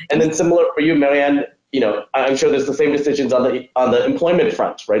guess? And then similar for you, Marianne, I'm sure there's the same decisions on the employment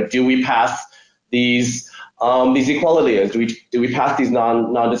front, right? Do we pass these equality laws? Do we pass these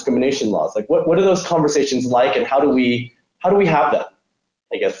non-discrimination laws? Like, what are those conversations like, and how do we have them?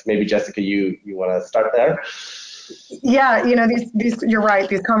 I guess maybe Jessica, you want to start there? Yeah, these you're right.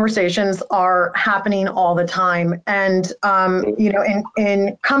 These conversations are happening all the time, and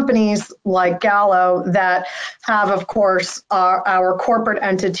in companies like Gallo that have, of course, our corporate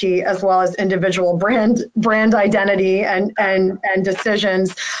entity as well as individual brand identity and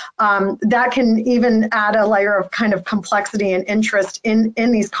decisions, that can even add a layer of kind of complexity and interest in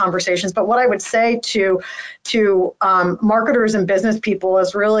these conversations. But what I would say to marketers and business people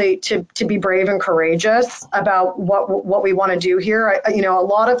is really to be brave and courageous about what we want to do here. A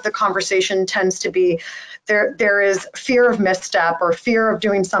lot of the conversation tends to be there is fear of misstep or fear of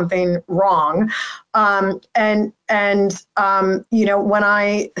doing something wrong. When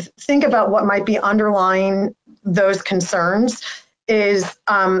I think about what might be underlying those concerns, is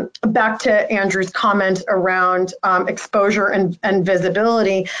back to Andrew's comment around exposure and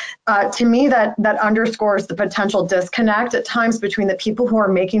visibility. To me, that underscores the potential disconnect at times between the people who are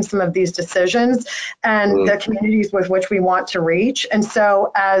making some of these decisions and the communities with which we want to reach. And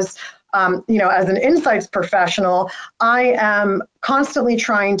so as an insights professional, I am constantly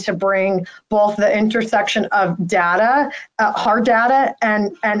trying to bring both the intersection of data, hard data,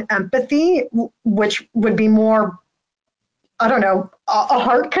 and empathy, which would be more, I don't know, a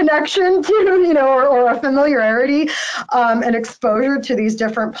heart connection to, or a familiarity and exposure to these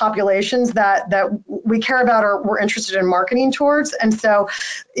different populations that we care about or we're interested in marketing towards. And so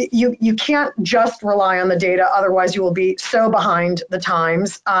you can't just rely on the data, otherwise you will be so behind the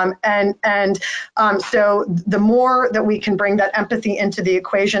times. So the more that we can bring that empathy into the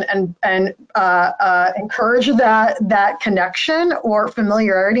equation and encourage that connection or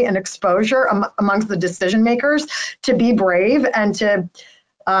familiarity and exposure amongst the decision makers to be brave and to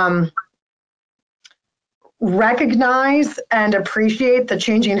recognize and appreciate the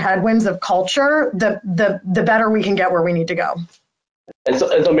changing headwinds of culture, the better we can get where we need to go. And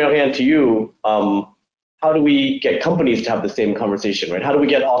so Marianne, to you, how do we get companies to have the same conversation, right? How do we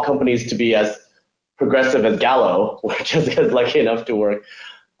get all companies to be as progressive as Gallo, where Jessica's lucky enough to work?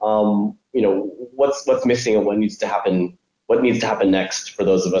 What's missing and what needs to happen? What needs to happen next for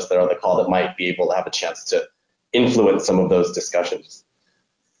those of us that are on the call that might be able to have a chance to influence some of those discussions?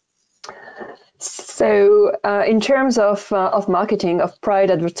 So in terms of marketing, of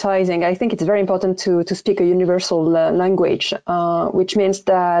pride advertising, I think it's very important to speak a universal language, which means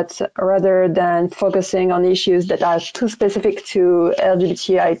that rather than focusing on issues that are too specific to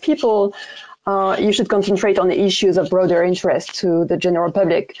LGBTI people, you should concentrate on the issues of broader interest to the general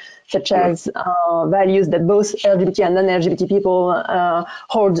public, such as values that both LGBT and non-LGBT people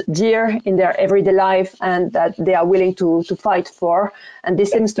hold dear in their everyday life and that they are willing to fight for. And this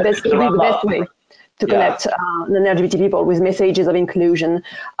seems to be the best way to connect non-LGBT people with messages of inclusion.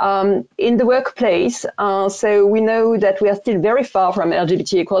 In the workplace, so we know that we are still very far from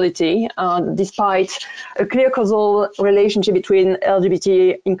LGBT equality, despite a clear causal relationship between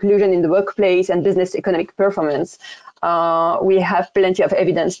LGBT inclusion in the workplace and business economic performance. We have plenty of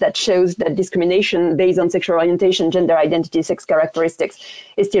evidence that shows that discrimination based on sexual orientation, gender identity, sex characteristics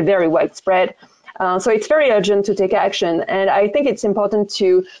is still very widespread. So it's very urgent to take action. And I think it's important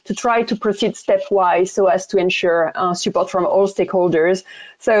to try to proceed stepwise so as to ensure support from all stakeholders.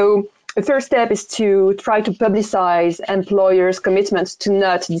 So the first step is to try to publicize employers' commitments to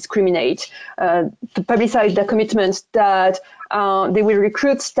not discriminate, to publicize their commitments that they will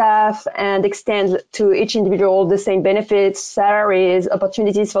recruit staff and extend to each individual the same benefits, salaries,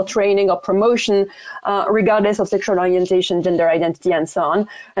 opportunities for training or promotion, regardless of sexual orientation, gender identity, and so on.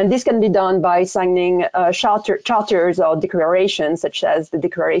 And this can be done by signing charters or declarations, such as the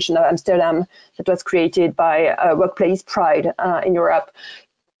Declaration of Amsterdam that was created by Workplace Pride in Europe.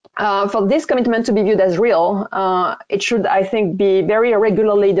 For this commitment to be viewed as real, it should, I think, be very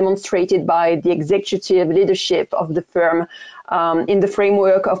regularly demonstrated by the executive leadership of the firm in the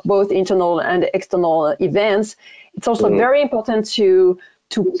framework of both internal and external events. It's also very important to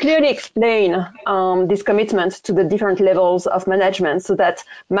clearly explain this commitment to the different levels of management so that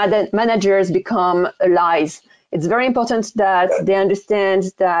managers become allies. It's very important that they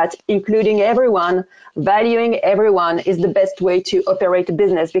understand that including everyone, valuing everyone is the best way to operate a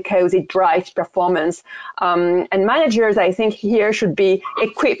business because it drives performance. And managers, I think, here should be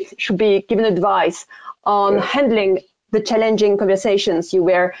equipped, should be given advice on handling the challenging conversations you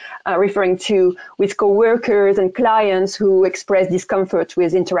were referring to with coworkers and clients who express discomfort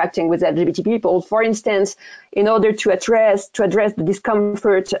with interacting with LGBT people. For instance, in order to address the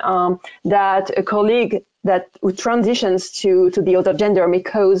discomfort that a colleague who transitions to the other gender may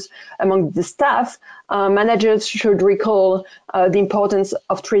cause among the staff, managers should recall the importance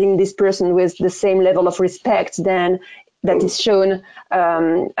of treating this person with the same level of respect that is shown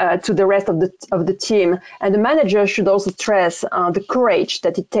to the rest of the team. And the manager should also stress the courage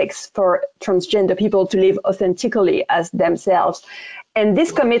that it takes for transgender people to live authentically as themselves. And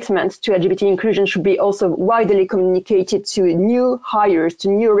this commitment to LGBT inclusion should be also widely communicated to new hires, to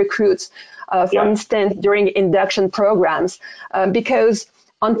new recruits, for instance, during induction programs, because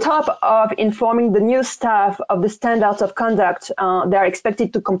on top of informing the new staff of the standards of conduct they are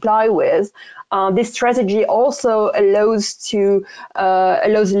expected to comply with, this strategy also allows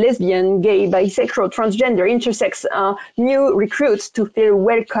lesbian, gay, bisexual, transgender, intersex new recruits to feel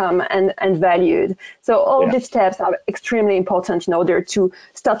welcome and valued. So all these steps are extremely important in order to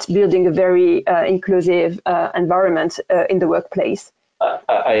start building a very inclusive environment in the workplace.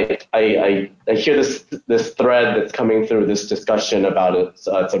 I hear this thread that's coming through this discussion about it.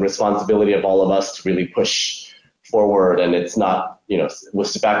 It's a responsibility of all of us to really push forward, and it's not, we'll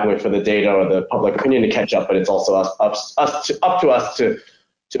sit back and wait for the data or the public opinion to catch up, but it's also up to us to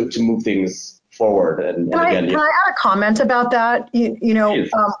move things forward. And can I add a comment about that?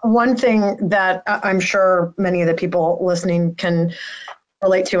 One thing that I'm sure many of the people listening can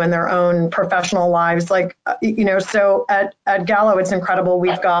relate to in their own professional lives. So at Gallo, it's incredible.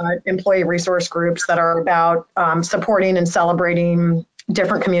 We've got employee resource groups that are about supporting and celebrating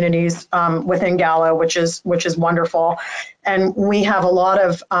different communities within Gallo, which is wonderful. And we have a lot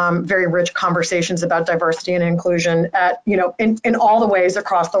of very rich conversations about diversity and inclusion in all the ways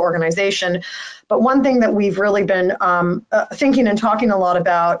across the organization. But one thing that we've really been thinking and talking a lot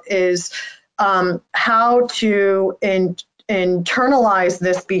about is how to internalize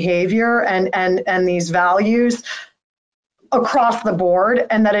this behavior and these values across the board,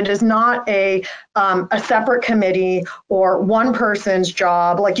 and that it is not a separate committee or one person's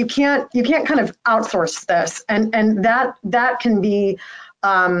job. Like you can't kind of outsource this, and that can be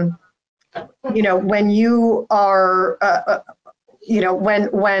when you are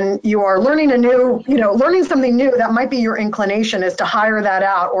when you are learning learning something new, that might be your inclination is to hire that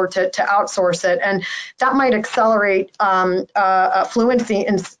out or to outsource it. And that might accelerate fluency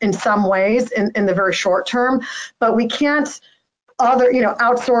in some ways in the very short term, but we can't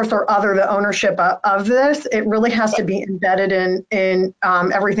outsource or other the ownership of this. It really has to be embedded in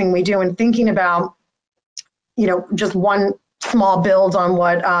everything we do. And thinking about, just one small build on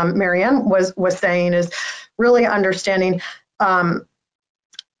what Marianne was saying is really understanding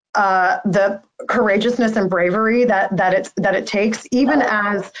the courageousness and bravery that it takes, even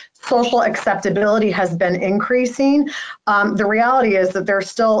as social acceptability has been increasing. The reality is that there's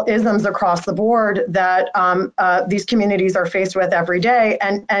still isms across the board that these communities are faced with every day,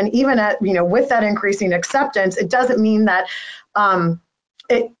 and even with that increasing acceptance, it doesn't mean that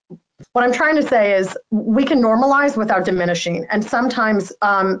what I'm trying to say is we can normalize without diminishing, and sometimes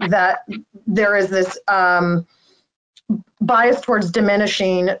that there is this bias towards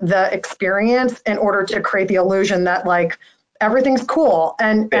diminishing the experience in order to create the illusion that everything's cool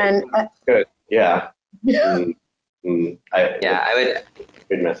and good. I would.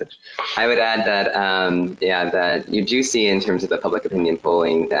 Good message. I would add that, that you do see in terms of the public opinion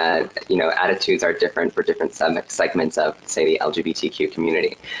polling that, attitudes are different for different segments of, say, the LGBTQ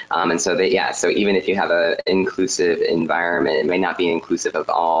community. So even if you have an inclusive environment, it may not be inclusive of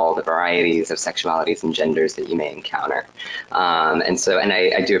all the varieties of sexualities and genders that you may encounter. And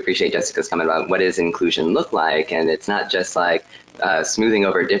I do appreciate Jessica's comment about what does inclusion look like, and it's not just smoothing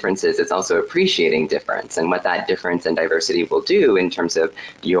over differences, it's also appreciating difference and what that difference and diversity will do in terms of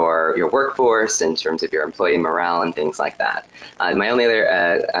your workforce, in terms of your employee morale and things like that. My only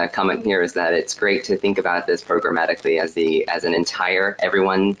other comment here is that it's great to think about this programmatically as an entire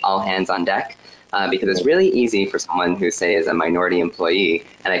everyone, all hands on deck. Because it's really easy for someone who, say, is a minority employee,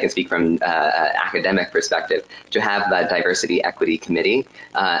 and I can speak from an academic perspective, to have that diversity equity committee,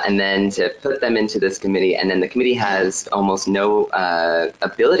 and then to put them into this committee, and then the committee has almost no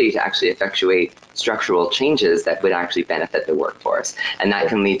ability to actually effectuate structural changes that would actually benefit the workforce. And that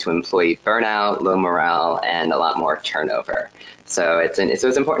can lead to employee burnout, low morale, and a lot more turnover. So it's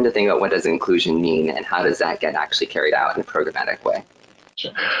important to think about what does inclusion mean, and how does that get actually carried out in a programmatic way.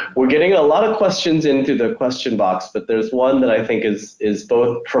 We're getting a lot of questions into the question box, but there's one that I think is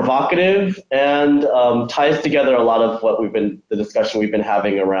both provocative and ties together a lot of the discussion we've been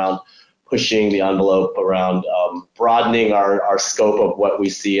having around pushing the envelope around broadening our scope of what we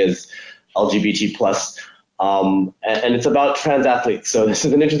see as LGBT plus. And it's about trans athletes. So this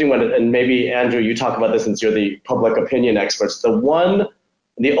is an interesting one. And maybe, Andrew, you talk about this since you're the public opinion experts.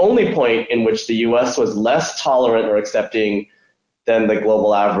 The only point in which the US was less tolerant or accepting than the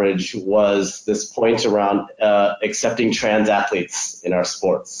global average was this point around accepting trans athletes in our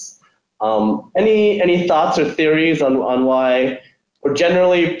sports. Any thoughts or theories on why we're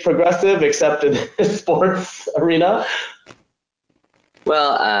generally progressive except in the sports arena?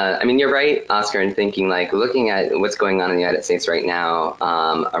 Well, I mean, you're right, Oscar, in thinking like looking at what's going on in the United States right now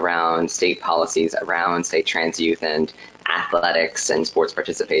around state policies, around, say, trans youth and athletics and sports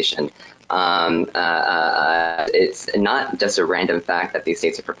participation. It's not just a random fact that these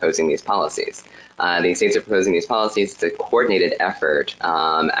states are proposing these policies. These states are proposing these policies. It's a coordinated effort.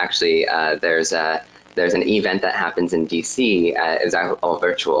 Actually, there's an event that happens in DC. It was all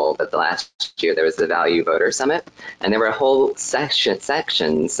virtual, but the last year there was the Value Voter Summit, and there were whole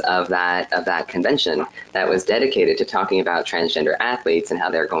sections of that convention that was dedicated to talking about transgender athletes and how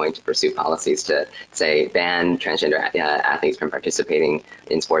they're going to pursue policies to, say, ban transgender athletes from participating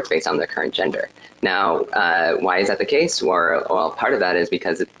in sports based on their current gender. Now, why is that the case? Well, part of that is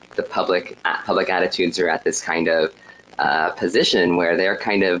because the public attitudes are at this kind of position where they're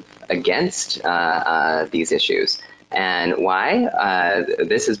kind of against these issues. And why?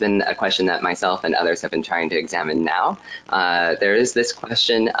 This has been a question that myself and others have been trying to examine now. There is this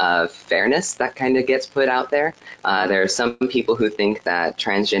question of fairness that kind of gets put out there. There are some people who think that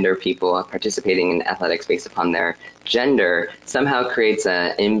transgender people participating in athletics based upon their gender somehow creates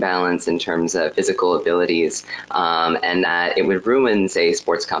an imbalance in terms of physical abilities, and that it would ruin, say,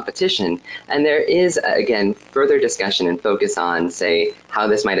 sports competition. And there is, again, further discussion and focus on, say, how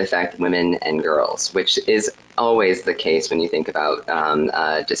this might affect women and girls, which is always the case when you think about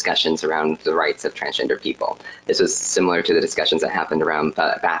discussions around the rights of transgender people. This was similar to the discussions that happened around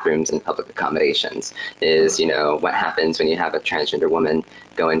bathrooms and public accommodations, is, you know, what happens when you have a transgender woman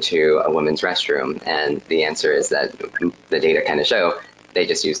go into a woman's restroom? And the answer is that the data kind of show they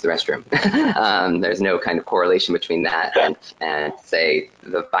just use the restroom. There's no kind of correlation between that and say,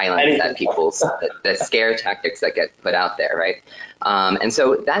 the violence that the scare tactics that get put out there, right? And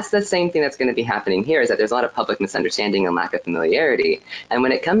so that's the same thing that's going to be happening here, is that there's a lot of public misunderstanding and lack of familiarity. And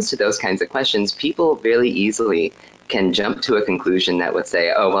when it comes to those kinds of questions, people really easily can jump to a conclusion that would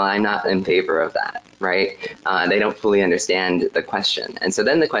say, oh, well, I'm not in favor of that, right? They don't fully understand the question. And so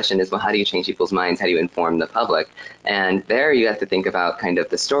then the question is, well, how do you change people's minds? How do you inform the public? And there you have to think about kind of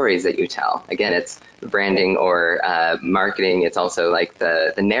the stories that you tell. Again, it's branding or marketing. It's also like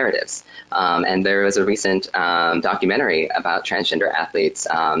the narratives. And there was a recent documentary about transgender athletes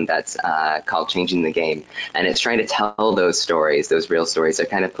that's called Changing the Game. And it's trying to tell those stories, those real stories, that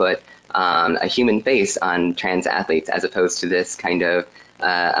kind of put a human face on trans athletes, as opposed to this kind of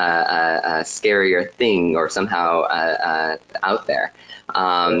a scarier thing or somehow out there.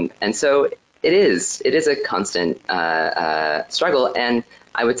 And so it is a constant struggle. And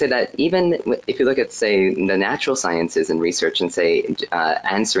I would say that even if you look at, say, the natural sciences and research and say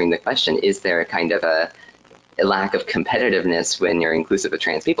answering the question, is there a kind of a lack of competitiveness when you're inclusive of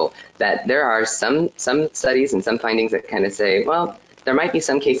trans people, that there are some studies and some findings that kind of say, well, there might be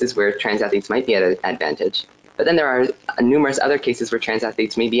some cases where trans athletes might be at an advantage, but then there are numerous other cases where trans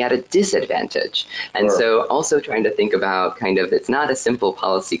athletes may be at a disadvantage. And so also trying to think about kind of, it's not a simple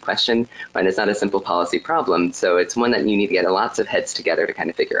policy question, and it's not a simple policy problem. So it's one that you need to get lots of heads together to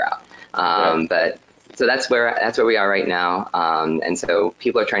kind of figure out. But so that's where we are right now. And so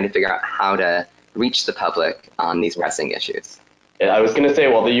people are trying to figure out how to reach the public on these pressing issues. I was going to say,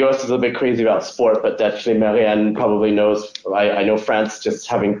 well, the U.S. is a bit crazy about sport, but actually Marianne probably knows. I know France, just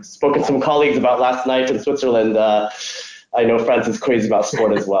having spoken to some colleagues about last night in Switzerland, I know France is crazy about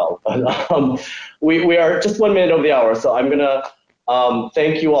sport as well. But we are just 1 minute over the hour, so I'm going to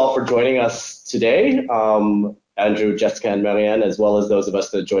thank you all for joining us today, Andrew, Jessica, and Marianne, as well as those of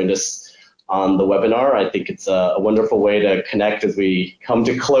us that joined us on the webinar. I think it's a wonderful way to connect as we come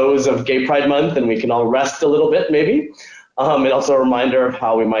to close of Gay Pride Month, and we can all rest a little bit, maybe. And also a reminder of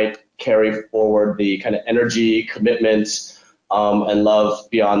how we might carry forward the kind of energy, commitment, and love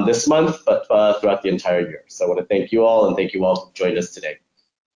beyond this month, but throughout the entire year. So I want to thank you all, and thank you all who joined us today.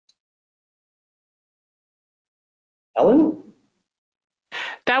 Ellen?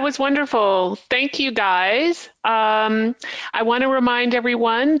 That was wonderful. Thank you, guys. I want to remind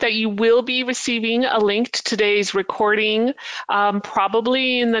everyone that you will be receiving a link to today's recording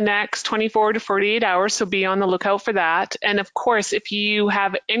probably in the next 24 to 48 hours, so be on the lookout for that. And of course, if you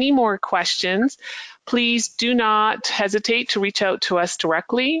have any more questions, please do not hesitate to reach out to us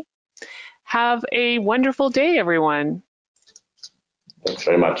directly. Have a wonderful day, everyone. Thanks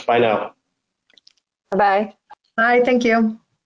very much. Bye now. Bye-bye. Hi, thank you.